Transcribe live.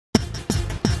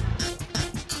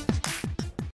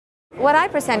what I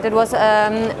presented was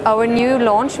our new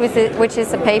launch, which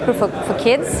is a paper for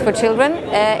kids, for children,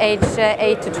 age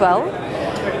 8 to 12.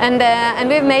 And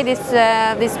we've made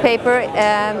this paper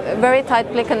very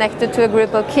tightly connected to a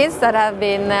group of kids that have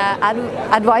been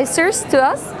advisors to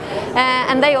us,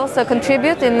 and they also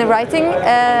contribute in writing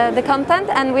the content.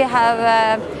 And we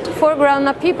have 4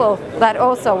 grown-up people that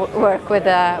also work with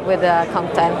the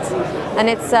content. And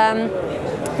it's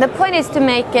the point is to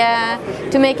make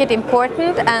it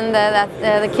important, and that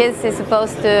the kids is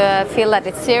supposed to feel that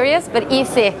it's serious but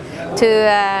easy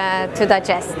to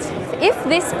digest. If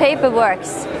this paper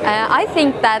works, I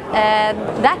think that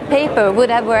that paper would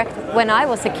have worked when I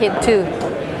was a kid too.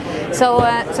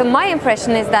 So my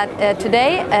impression is that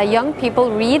today young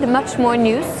people read much more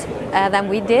news than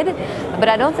we did, but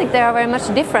I don't think they are very much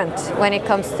different when it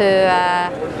comes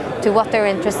to what they're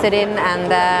interested in.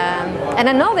 And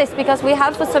I know this because we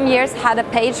have for some years had a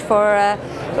page for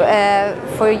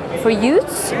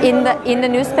youths in the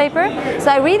newspaper.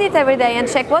 So I read it every day and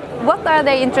check what are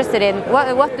they interested in,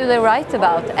 what do they write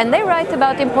about, and they write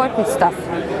about important stuff.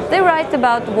 They write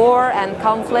about war and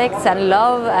conflicts and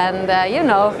love and you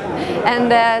know,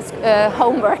 and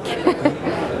homework.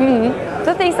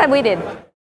 So things that we did.